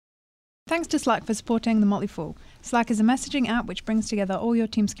Thanks to Slack for supporting The Motley Fool. Slack is a messaging app which brings together all your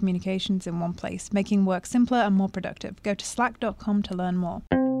team's communications in one place, making work simpler and more productive. Go to slack.com to learn more.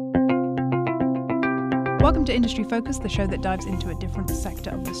 Welcome to Industry Focus, the show that dives into a different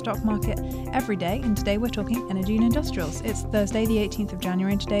sector of the stock market every day. And today we're talking energy and industrials. It's Thursday, the 18th of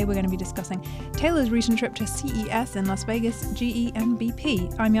January, and today we're going to be discussing Taylor's recent trip to CES in Las Vegas, GE and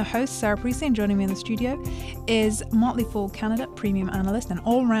BP. I'm your host, Sarah Priestley, and joining me in the studio is Motley Fool Canada premium analyst and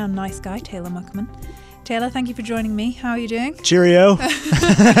all-round nice guy, Taylor Muckman. Taylor, thank you for joining me. How are you doing? Cheerio.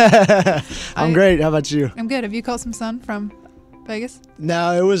 I'm great. How about you? I'm good. Have you caught some sun from Vegas?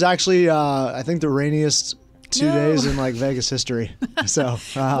 No, it was actually, I think, the rainiest 2 days in like Vegas history. So,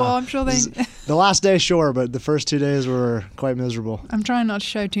 well, I'm sure the last day, sure, but the first 2 days were quite miserable. I'm trying not to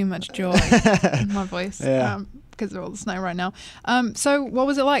show too much joy in my voice, because of all the snow right now. So, what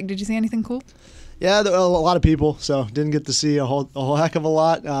was it like? Did you see anything cool? Yeah, there were a lot of people, so didn't get to see a whole heck of a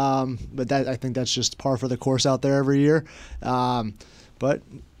lot. But I think that's just par for the course out there every year. But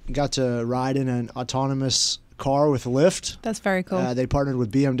got to ride in an autonomous car with Lyft. That's very cool. They partnered with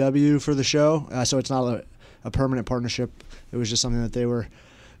BMW for the show, so it's not a permanent partnership. It was just something that they were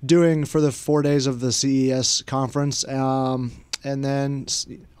doing for the 4 days of the CES conference. And then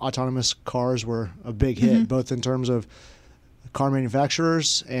autonomous cars were a big hit, both in terms of car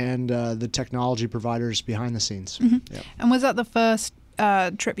manufacturers and the technology providers behind the scenes. Yep. And was that the first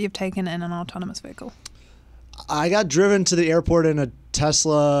trip you've taken in an autonomous vehicle? I got driven to the airport in a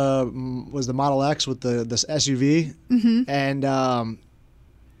Tesla, was the Model X with this SUV, and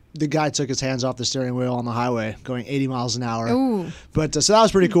the guy took his hands off the steering wheel on the highway going 80 miles an hour. Ooh. But so that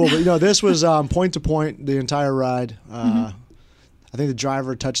was pretty cool. But this was point to point the entire ride. I think the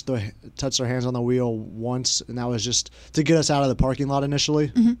driver touched their hands on the wheel once, and that was just to get us out of the parking lot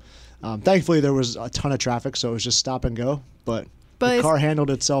initially. Thankfully, there was a ton of traffic, so it was just stop and go. But the car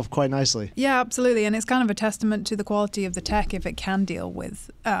handled itself quite nicely. Yeah, absolutely. And it's kind of a testament to the quality of the tech if it can deal with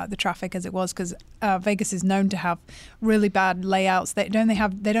the traffic as it was, because Vegas is known to have really bad layouts. They don't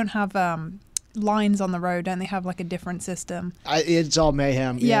have lines on the road. Don't they have like a different system? It's all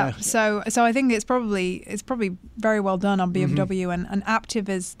mayhem. Yeah. So I think it's probably very well done on BMW, and Aptiv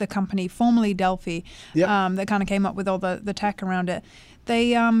is the company, formerly Delphi, that kind of came up with all the tech around it.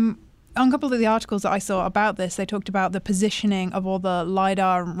 They on a couple of the articles that I saw about this, they talked about the positioning of all the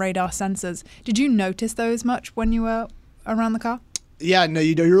LiDAR and radar sensors. Did you notice those much when you were around the car? Yeah, no,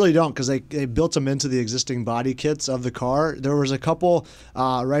 you really don't, because they built them into the existing body kits of the car. There was a couple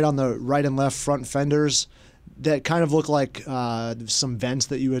right on the right and left front fenders that kind of look like some vents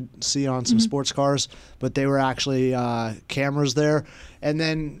that you would see on some sports cars, but they were actually cameras there. And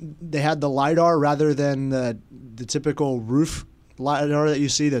then they had the LiDAR rather than the typical roof LiDAR that you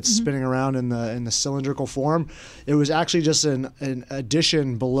see that's spinning around in the cylindrical form. It was actually just an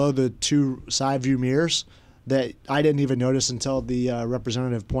addition below the two side view mirrors that I didn't even notice until the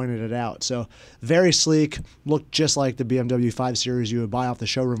representative pointed it out. So very sleek, looked just like the BMW 5 Series you would buy off the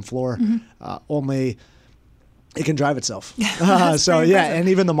showroom floor, only it can drive itself. So yeah, and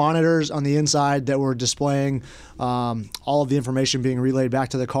even the monitors on the inside that were displaying all of the information being relayed back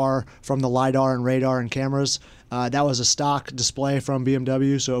to the car from the LiDAR and radar and cameras, that was a stock display from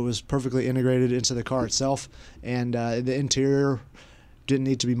BMW, so it was perfectly integrated into the car itself, and the interior didn't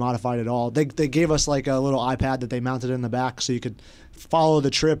need to be modified at all. They gave us like a little iPad that they mounted in the back so you could follow the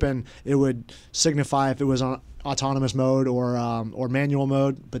trip, and it would signify if it was on autonomous mode or manual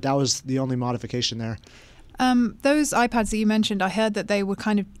mode, but that was the only modification there. Those iPads that you mentioned, I heard that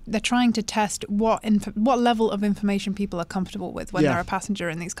they're trying to test what level of information people are comfortable with when they're a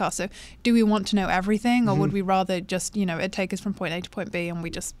passenger in these cars. So do we want to know everything, or would we rather just, it take us from point A to point B and we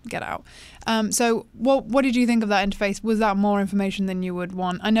just get out? So what did you think of that interface? Was that more information than you would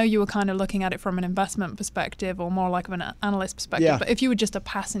want? I know you were kind of looking at it from an investment perspective or more like of an analyst perspective, but if you were just a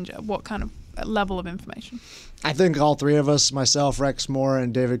passenger, what kind of level of information? I think all three of us, myself, Rex Moore,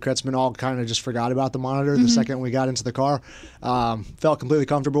 and David Kretzmann, all kind of just forgot about the monitor the second we got into the car. Felt completely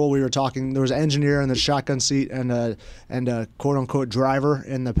comfortable. We were talking. There was an engineer in the shotgun seat and a quote unquote driver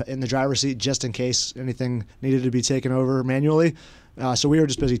in the driver's seat just in case anything needed to be taken over manually. So we were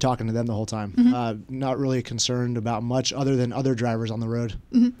just busy talking to them the whole time. Not really concerned about much other than other drivers on the road.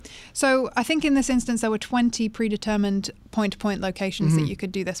 So I think in this instance there were 20 predetermined point-to-point locations that you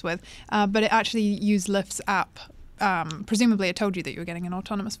could do this with, but it actually used Lyft's app. Presumably it told you that you were getting an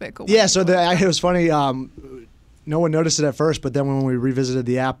autonomous vehicle. Yeah, so it was funny. No one noticed it at first, but then when we revisited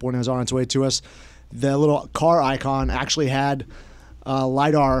the app when it was on its way to us, the little car icon actually had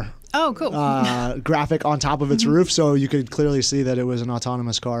LiDAR Oh, cool. graphic on top of its roof, so you could clearly see that it was an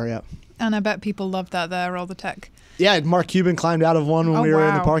autonomous car. Yeah. And I bet people loved that there, all the tech. Yeah, Mark Cuban climbed out of one when we were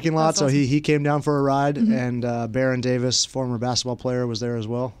in the parking lot, so awesome. he came down for a ride, and Baron Davis, former basketball player, was there as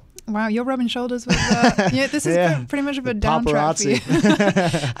well. Wow, you're rubbing shoulders with this is pretty much of a downtrack for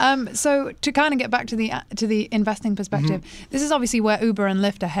you. So to kind of get back to the investing perspective, this is obviously where Uber and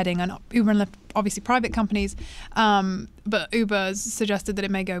Lyft are heading, and Uber and Lyft obviously private companies, but Uber has suggested that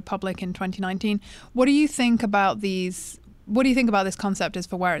it may go public in 2019. What do you think about these? What do you think about this concept as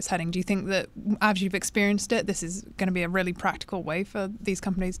for where it's heading? Do you think that as you've experienced it, this is going to be a really practical way for these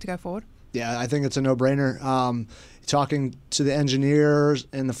companies to go forward? Yeah, I think it's a no-brainer. Talking to the engineers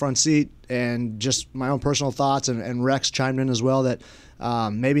in the front seat and just my own personal thoughts, and Rex chimed in as well, that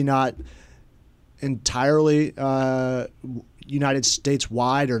maybe not entirely United States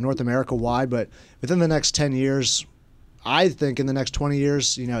wide or North America wide, but within the next 10 years, I think in the next 20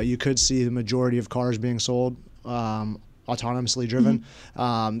 years, you could see the majority of cars being sold autonomously driven.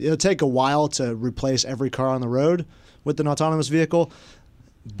 It'll take a while to replace every car on the road with an autonomous vehicle,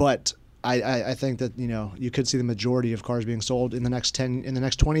 but I think that you could see the majority of cars being sold in the next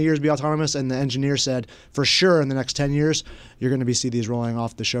 20 years be autonomous. And the engineer said for sure in the next 10 years you're going to see these rolling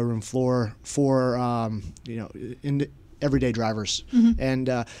off the showroom floor for in everyday drivers. And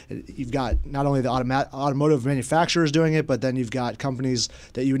you've got not only the automotive manufacturers doing it, but then you've got companies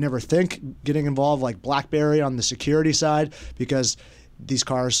that you would never think getting involved, like BlackBerry on the security side, because these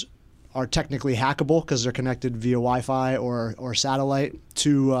cars are technically hackable because they're connected via Wi-Fi or satellite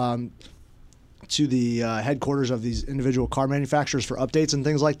to the headquarters of these individual car manufacturers for updates and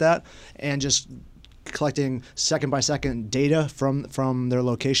things like that, and just collecting second-by-second data from their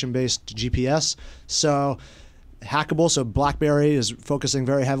location-based GPS. So hackable. So BlackBerry is focusing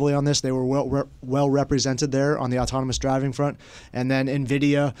very heavily on this. They were well represented there on the autonomous driving front. And then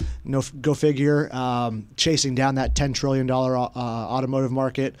NVIDIA, go figure, chasing down that $10 trillion automotive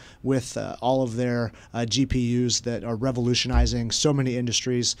market with all of their GPUs that are revolutionizing so many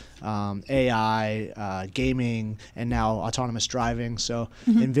industries, AI, gaming, and now autonomous driving. So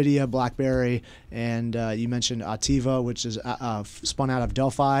NVIDIA, BlackBerry, and you mentioned Ativa, which is spun out of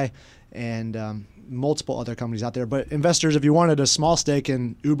Delphi, and multiple other companies out there. But investors, if you wanted a small stake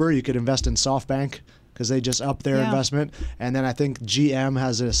in Uber, you could invest in SoftBank because they just upped their investment. And then I think GM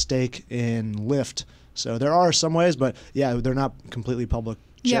has a stake in Lyft. So there are some ways, but yeah, they're not completely public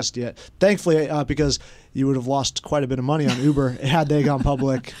just yet. Thankfully, because you would have lost quite a bit of money on Uber had they gone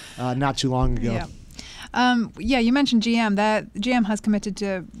public not too long ago. You mentioned GM. GM has committed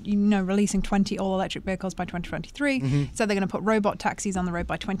to releasing 20 all-electric vehicles by 2023. So they're going to put robot taxis on the road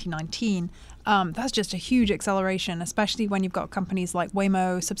by 2019. That's just a huge acceleration, especially when you've got companies like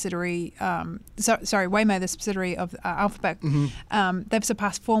Waymo, subsidiary. Waymo, the subsidiary of Alphabet. They've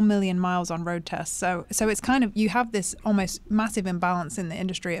surpassed 4 million miles on road tests. So it's kind of, you have this almost massive imbalance in the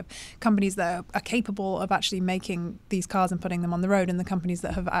industry of companies that are capable of actually making these cars and putting them on the road, and the companies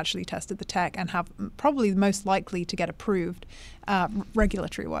that have actually tested the tech and have probably the most likely to get approved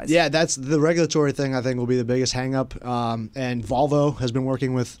regulatory-wise. Yeah, that's the regulatory thing. I think will be the biggest hang-up. And Volvo has been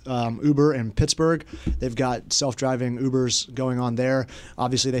working with Uber in Pittsburgh. They've got self-driving Ubers going on there.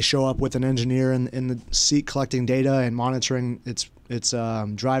 Obviously, they show up with an engineer in the seat collecting data and monitoring its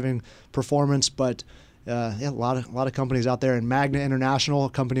driving performance. But a lot of companies out there. And Magna International, a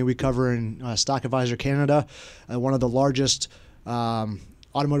company we cover in Stock Advisor Canada, one of the largest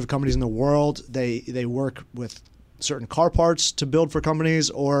automotive companies in the world. They work with certain car parts to build for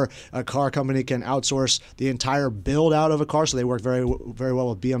companies, or a car company can outsource the entire build out of a car. So they work very, very well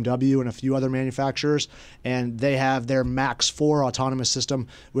with BMW and a few other manufacturers. And they have their Max 4 autonomous system,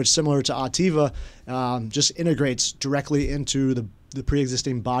 which, similar to Ativa, just integrates directly into the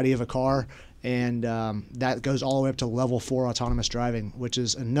pre-existing body of a car. And that goes all the way up to level 4 autonomous driving, which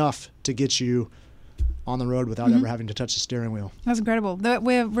is enough to get you on the road without ever having to touch the steering wheel. That's incredible.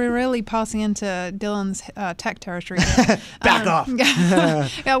 We're really passing into Dylan's tech territory. Back off.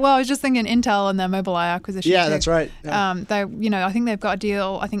 Well, I was just thinking Intel and their Mobileye acquisition. Yeah, too. That's right. Yeah. I think they've got a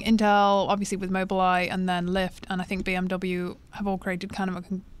deal. I think Intel, obviously, with Mobileye, and then Lyft, and I think BMW have all created kind of a.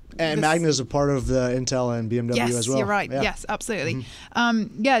 And Magna is a part of the Intel and BMW as well. Yes, you're right. Yeah. Yes, absolutely.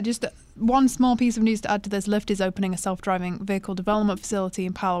 Just one small piece of news to add to this: Lyft is opening a self-driving vehicle development facility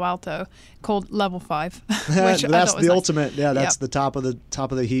in Palo Alto called Level 5. Which that's the ultimate. Yeah, that's the top of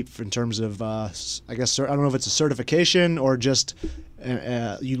the heap in terms of. I guess I don't know if it's a certification or just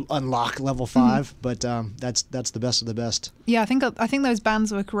you unlock Level 5, but that's the best of the best. Yeah, I think those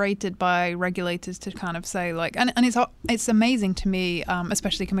bands were created by regulators to kind of say like, and it's amazing to me,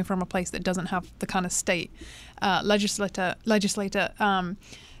 especially coming from a place that doesn't have the kind of state legislator.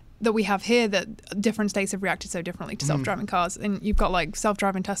 that we have here that different states have reacted so differently to self-driving cars. And you've got like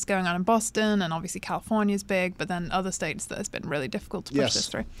self-driving tests going on in Boston, and obviously California's big, but then other states that it's been really difficult to push this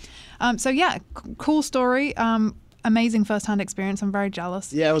through. So yeah, cool story. Amazing first-hand experience. I'm very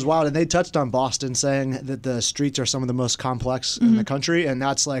jealous. Yeah, it was wild. And they touched on Boston, saying that the streets are some of the most complex in the country. And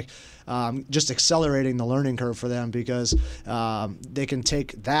that's like just accelerating the learning curve for them, because they can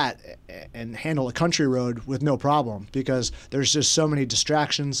take that and handle a country road with no problem, because there's just so many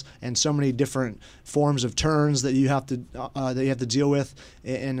distractions and so many different forms of turns that you have to deal with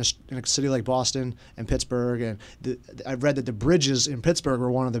in a city like Boston and Pittsburgh. And I've read that the bridges in Pittsburgh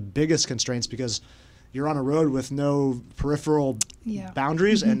were one of the biggest constraints, because you're on a road with no peripheral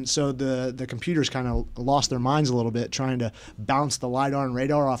boundaries, and so the computers kind of lost their minds a little bit trying to bounce the LiDAR and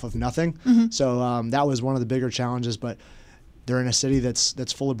radar off of nothing. So that was one of the bigger challenges, but they're in a city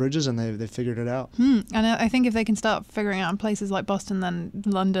that's full of bridges, and they figured it out. And I think if they can start figuring out in places like Boston, then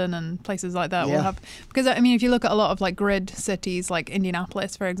London and places like that will have, because I mean, if you look at a lot of like grid cities like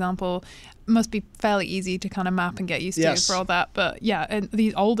Indianapolis, for example, must be fairly easy to kind of map and get used to for all that. But yeah, in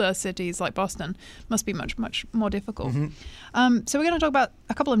these older cities like Boston must be much, much more difficult. So we're going to talk about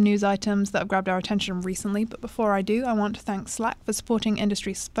a couple of news items that have grabbed our attention recently. But before I do, I want to thank Slack for supporting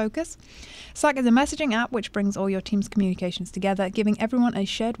Industry Focus. Slack is a messaging app which brings all your team's communications together, giving everyone a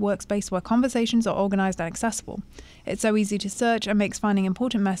shared workspace where conversations are organized and accessible. It's so easy to search and makes finding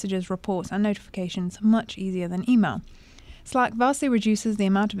important messages, reports, and notifications much easier than email. Slack vastly reduces the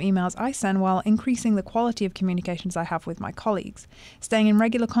amount of emails I send while increasing the quality of communications I have with my colleagues. Staying in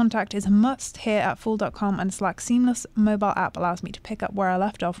regular contact is a must here at Fool.com, and Slack's seamless mobile app allows me to pick up where I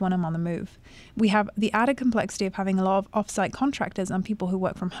left off when I'm on the move. We have the added complexity of having a lot of off-site contractors and people who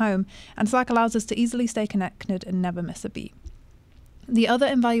work from home, and Slack allows us to easily stay connected and never miss a beat. The other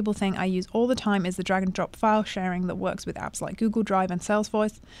invaluable thing I use all the time is the drag and drop file sharing that works with apps like Google Drive and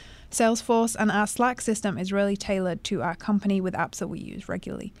Salesforce, and our Slack system is really tailored to our company with apps that we use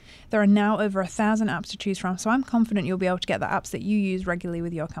regularly. There are now over 1,000 apps to choose from, so I'm confident you'll be able to get the apps that you use regularly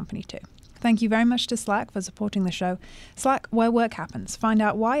with your company too. Thank you very much to Slack for supporting the show. Slack, where work happens. Find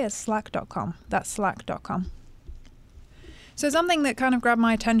out why at slack.com. That's slack.com. So something that kind of grabbed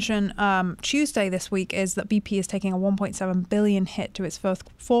my attention Tuesday this week is that BP is taking a $1.7 billion hit to its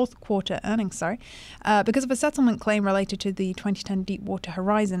fourth quarter earnings, because of a settlement claim related to the 2010 Deepwater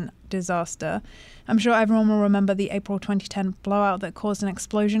Horizon disaster. I'm sure everyone will remember the April 2010 blowout that caused an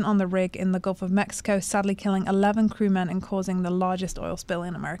explosion on the rig in the Gulf of Mexico, sadly killing 11 crewmen and causing the largest oil spill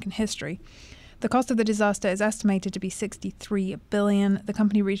in American history. The cost of the disaster is estimated to be $63 billion. The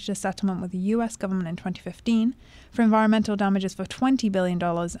company reached a settlement with the U.S. government in 2015 for environmental damages for $20 billion,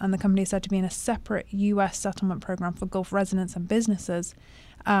 and the company is said to be in a separate U.S. settlement program for Gulf residents and businesses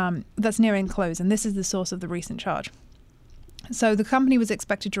that's nearing close, and this is the source of the recent charge. So the company was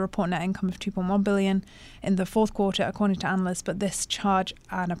expected to report net income of $2.1 billion in the fourth quarter, according to analysts, but this charge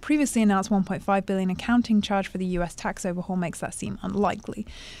and a previously announced $1.5 billion accounting charge for the U.S. tax overhaul makes that seem unlikely.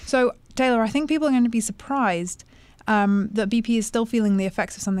 So, Taylor, I think people are going to be surprised that BP is still feeling the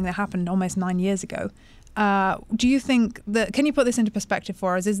effects of something that happened almost 9 years ago. Do you think that, can you put this into perspective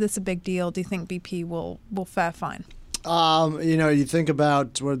for us? Is this a big deal? Do you think BP will fare fine? You think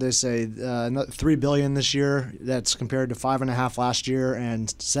about, what did they say, $3 billion this year. That's compared to $5.5 billion last year and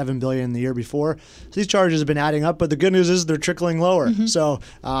 $7 billion the year before. So these charges have been adding up, but the good news is they're trickling lower. So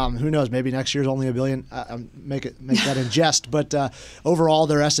who knows? Maybe next year's only $1 billion. Make that in jest. But overall,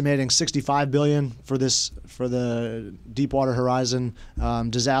 they're estimating $65 billion for the Deepwater Horizon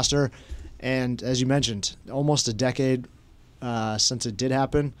disaster. And as you mentioned, almost a decade since it did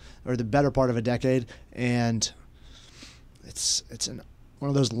happen, or the better part of a decade, and it's one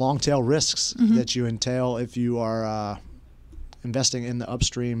of those long tail risks that you entail if you are investing in the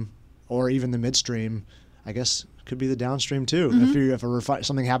upstream or even the midstream. I guess could be the downstream too if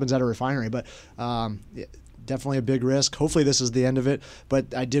something happens at a refinery. But definitely a big risk. Hopefully this is the end of it.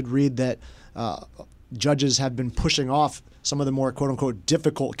 But I did read that judges have been pushing off some of the more quote unquote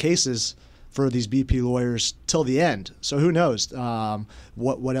difficult cases for these BP lawyers till the end. So who knows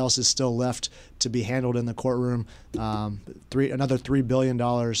what else is still left to be handled in the courtroom. Another $3 billion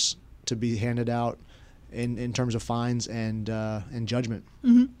to be handed out in terms of fines and judgment.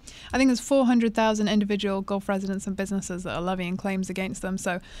 I think there's 400,000 individual Gulf residents and businesses that are levying claims against them.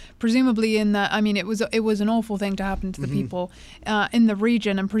 So presumably in that, I mean, it was an awful thing to happen to the people in the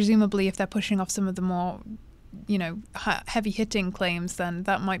region, and presumably if they're pushing off some of the more heavy-hitting claims, then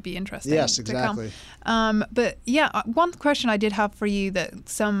that might be interesting. Yes, exactly. But yeah, one question I did have for you that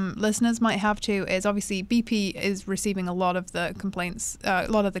some listeners might have too is obviously BP is receiving a lot of the complaints, a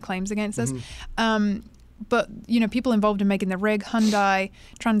lot of the claims against us. but people involved in making the rig, Hyundai,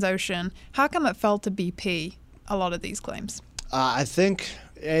 Transocean, how come it fell to BP, a lot of these claims? I think,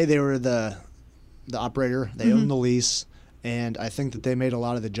 they were the operator. They owned the lease. And I think that they made a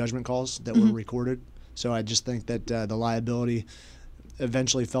lot of the judgment calls that were recorded. So I just think that the liability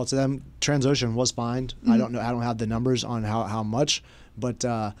eventually fell to them. Transocean was fined. I don't know. I don't have the numbers on how much, but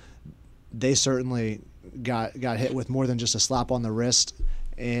they certainly got hit with more than just a slap on the wrist.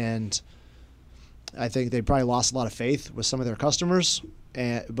 And I think they probably lost a lot of faith with some of their customers.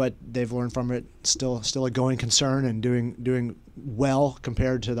 But they've learned from it. Still a going concern and doing well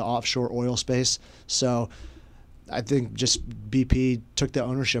compared to the offshore oil space. So I think just BP took the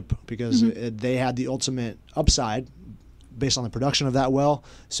ownership because they had the ultimate upside based on the production of that well.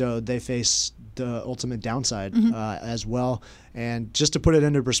 So they face the ultimate downside as well. And just to put it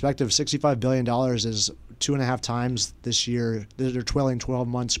into perspective, $65 billion is 2.5 times this year, their trailing 12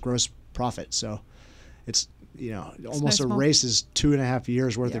 months gross profit. So it's, almost a race is 2.5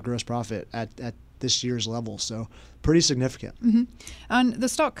 years worth of gross profit at this year's level. So pretty significant. And the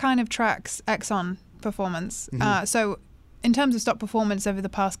stock kind of tracks Exxon performance. So in terms of stock performance over the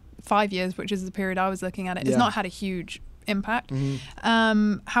past 5 years, which is the period I was looking at, it's not had a huge impact.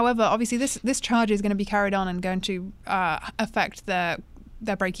 However, obviously this charge is going to be carried on and going to affect their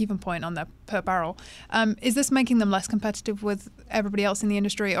break-even point on their per barrel. Is this making them less competitive with everybody else in the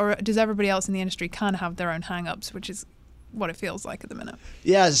industry, or does everybody else in the industry kind of have their own hang-ups, which is what it feels like at the minute?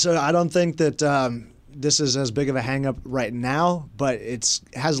 Yeah, so I don't think that this is as big of a hang-up right now, but it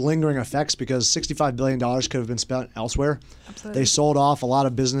has lingering effects because $65 billion could have been spent elsewhere. Absolutely. They sold off a lot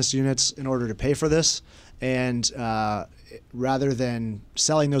of business units in order to pay for this, and rather than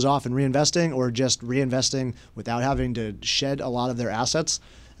selling those off and reinvesting, or just reinvesting without having to shed a lot of their assets,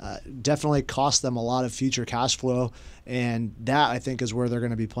 definitely cost them a lot of future cash flow. And that, I think, is where they're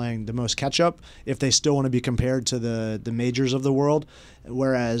going to be playing the most catch-up if they still want to be compared to the majors of the world.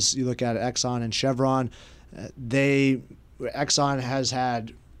 Whereas you look at Exxon and Chevron, Exxon has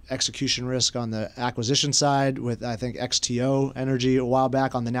had execution risk on the acquisition side with, I think, XTO Energy a while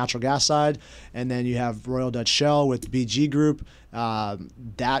back on the natural gas side. And then you have Royal Dutch Shell with BG Group.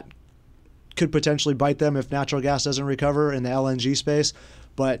 That could potentially bite them if natural gas doesn't recover in the LNG space.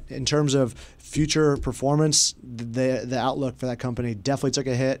 But in terms of future performance, the outlook for that company definitely took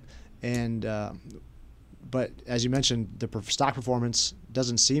a hit. And but as you mentioned, the stock performance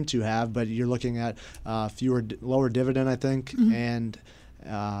doesn't seem to have. But you're looking at lower dividend, I think, and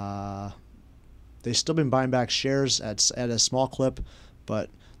they've still been buying back shares at a small clip. But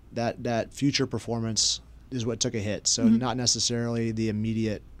that future performance is what took a hit. So not necessarily the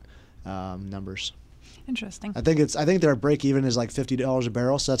immediate numbers. Interesting. I think their break even is like $50 a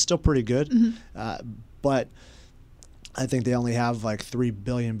barrel, so that's still pretty good. But I think they only have like 3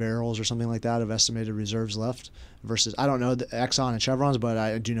 billion barrels or something like that of estimated reserves left. Versus, I don't know the Exxon and Chevron's, but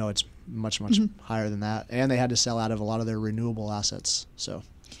I do know it's much higher than that. And they had to sell out of a lot of their renewable assets. So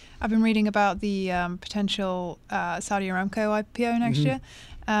I've been reading about the potential Saudi Aramco IPO next year.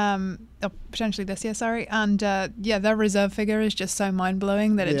 Or potentially this year, sorry. And their reserve figure is just so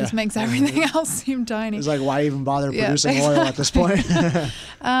mind-blowing that it just makes everything else seem tiny. It's like, why even bother producing oil at this point?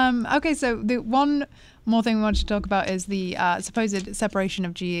 Okay, so the one more thing we wanted to talk about is the supposed separation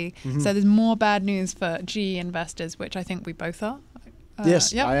of GE. So there's more bad news for GE investors, which I think we both are.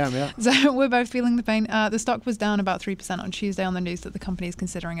 Yes, I am, yeah. So we're both feeling the pain. The stock was down about 3% on Tuesday on the news that the company is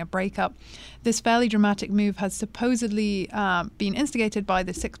considering a breakup. This fairly dramatic move has supposedly been instigated by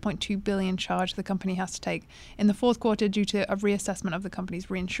the $6.2 billion charge the company has to take in the fourth quarter due to a reassessment of the company's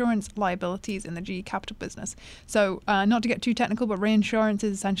reinsurance liabilities in the GE Capital business. So not to get too technical, but reinsurance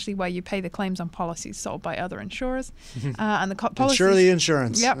is essentially where you pay the claims on policies sold by other insurers. And the policies, insure the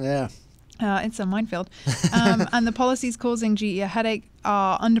insurance. Yep. Yeah. It's a minefield. And the policies causing GE a headache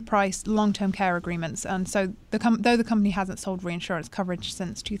are underpriced long-term care agreements. And so though the company hasn't sold reinsurance coverage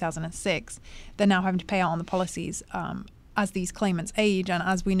since 2006, they're now having to pay out on the policies as these claimants age. And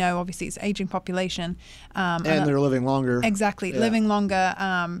as we know, obviously, it's aging population. And they're living longer. Exactly. Yeah. Living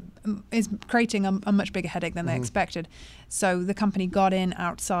longer is creating a much bigger headache than they expected. So the company got in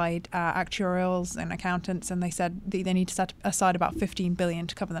outside actuarials and accountants, and they said they need to set aside about $15 billion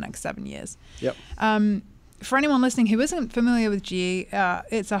to cover the next 7 years. Yep. For anyone listening who isn't familiar with GE,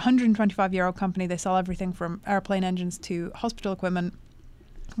 it's a 125-year-old company. They sell everything from airplane engines to hospital equipment.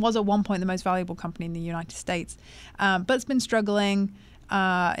 Was at one point the most valuable company in the United States, but it's been struggling.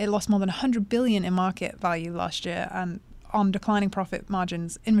 It lost more than $100 billion in market value last year, and on declining profit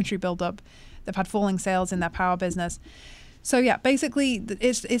margins, inventory buildup. They've had falling sales in their power business. So yeah, basically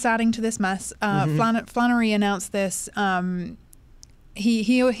it's adding to this mess. Flannery announced this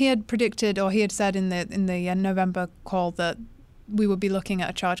he had predicted, or he had said in the November call that we would be looking at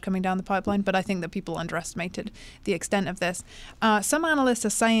a charge coming down the pipeline, but I think that people underestimated the extent of this. Some analysts are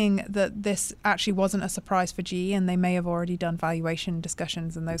saying that this actually wasn't a surprise for GE, and they may have already done valuation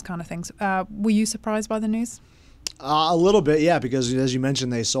discussions and those kind of things. Were you surprised by the news? A little bit, yeah, because as you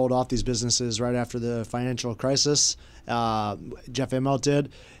mentioned, they sold off these businesses right after the financial crisis. Jeff Immelt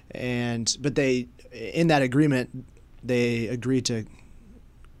did, but they, in that agreement, they agreed to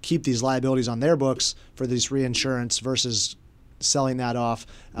keep these liabilities on their books for these reinsurance versus selling that off.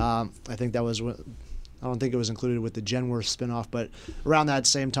 I think that was, I don't think it was included with the Genworth spinoff, but around that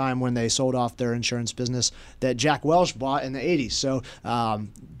same time when they sold off their insurance business that Jack Welch bought in the 80s. So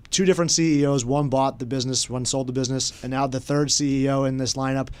two different CEOs, one bought the business, one sold the business, and now the third CEO in this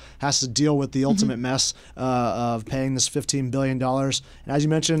lineup has to deal with the ultimate mess of paying this $15 billion. And as you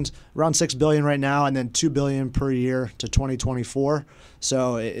mentioned, around $6 billion right now, and then $2 billion per year to 2024.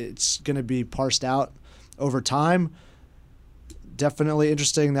 So it's going to be parsed out over time. Definitely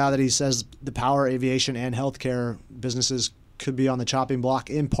interesting now that he says the power, aviation, and healthcare businesses could be on the chopping block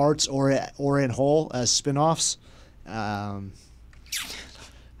in parts or in whole as spinoffs.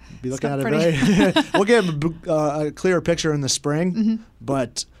 Be looking at it very. We'll get a clearer picture in the spring,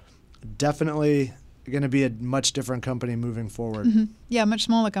 but definitely going to be a much different company moving forward. Yeah, much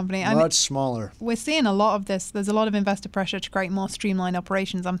smaller company. Much smaller. We're seeing a lot of this. There's a lot of investor pressure to create more streamlined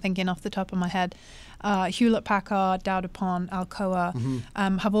operations. I'm thinking off the top of my head, Hewlett-Packard, Dow DuPont, Alcoa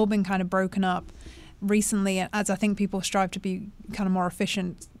have all been kind of broken up recently, as I think people strive to be kind of more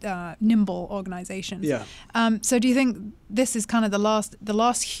efficient, nimble organizations. Yeah. So do you think this is kind of the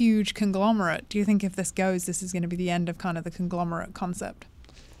last huge conglomerate? Do you think if this goes, this is going to be the end of kind of the conglomerate concept?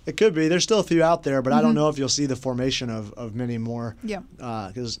 It could be. There's still a few out there, but I don't know if you'll see the formation of many more. Yeah.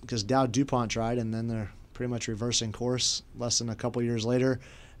 Because Dow DuPont tried, and then they're pretty much reversing course less than a couple years later.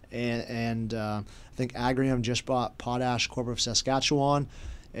 And I think Agrium just bought Potash Corp of Saskatchewan.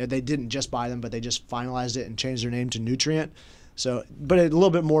 They didn't just buy them, but they just finalized it and changed their name to Nutrient. So, but a little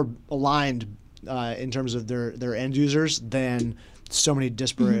bit more aligned in terms of their end users than so many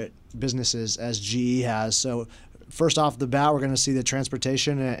disparate businesses as GE has. So first off the bat, we're going to see the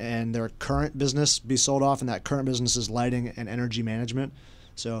transportation and their current business be sold off, and that current business is lighting and energy management.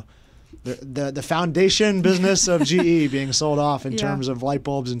 So the foundation business of GE being sold off in terms of light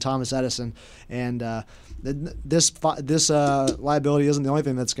bulbs and Thomas Edison. And this liability isn't the only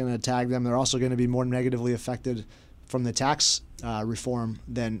thing that's going to tag them. They're also going to be more negatively affected from the tax reform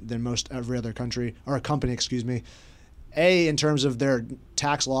than most every other country or company, in terms of their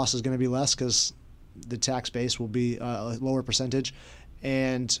tax loss is going to be less because the tax base will be a lower percentage,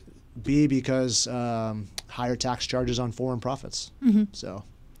 and B, because higher tax charges on foreign profits. So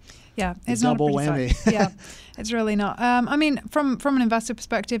yeah, it's double not a pretty whammy. sight. Yeah, it's really not. I mean, from an investor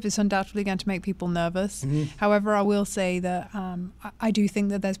perspective, it's undoubtedly going to make people nervous. However, I will say that I do think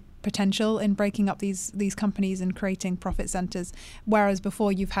that there's potential in breaking up these companies and creating profit centers, whereas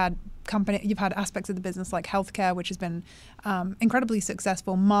before you've had aspects of the business like healthcare, which has been incredibly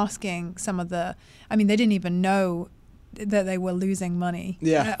successful, masking some of the. I mean, they didn't even know that they were losing money.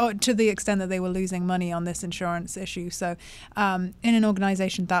 To the extent that they were losing money on this insurance issue. So, in an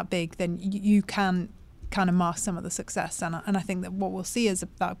organization that big, then you can kind of mask some of the success, and I think that what we'll see is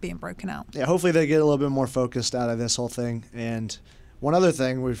that being broken out. Yeah, hopefully they get a little bit more focused out of this whole thing. And one other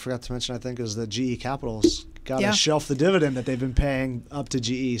thing we forgot to mention, I think, is that GE Capital's got to shelf the dividend that they've been paying up to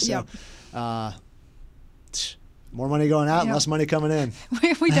GE. So more money going out, less money coming in.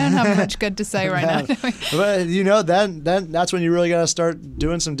 We don't have much good to say right now, do we? But then that's when you really got to start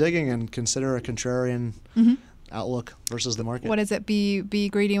doing some digging and consider a contrarian outlook versus the market. What is it? Be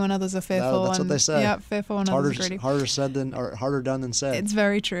greedy when others are fearful. That's what they say. Yeah, fearful when others are greedy. Harder done than said. It's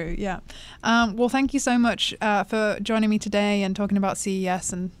very true. Yeah. Well, thank you so much for joining me today and talking about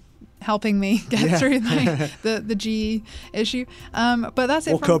CES and helping me get through the GE issue. But that's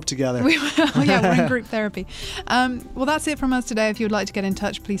it. We'll cope together. We're in group therapy. Well, that's it from us today. If you'd like to get in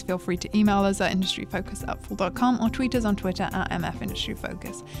touch, please feel free to email us at industryfocus@fool.com or tweet us on Twitter at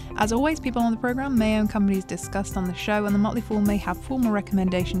MFIndustryFocus. As always, people on the program may own companies discussed on the show, and the Motley Fool may have formal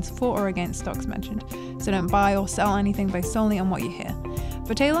recommendations for or against stocks mentioned. So don't buy or sell anything based solely on what you hear.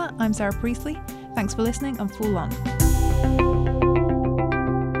 For Taylor, I'm Sarah Priestley. Thanks for listening, and Fool on.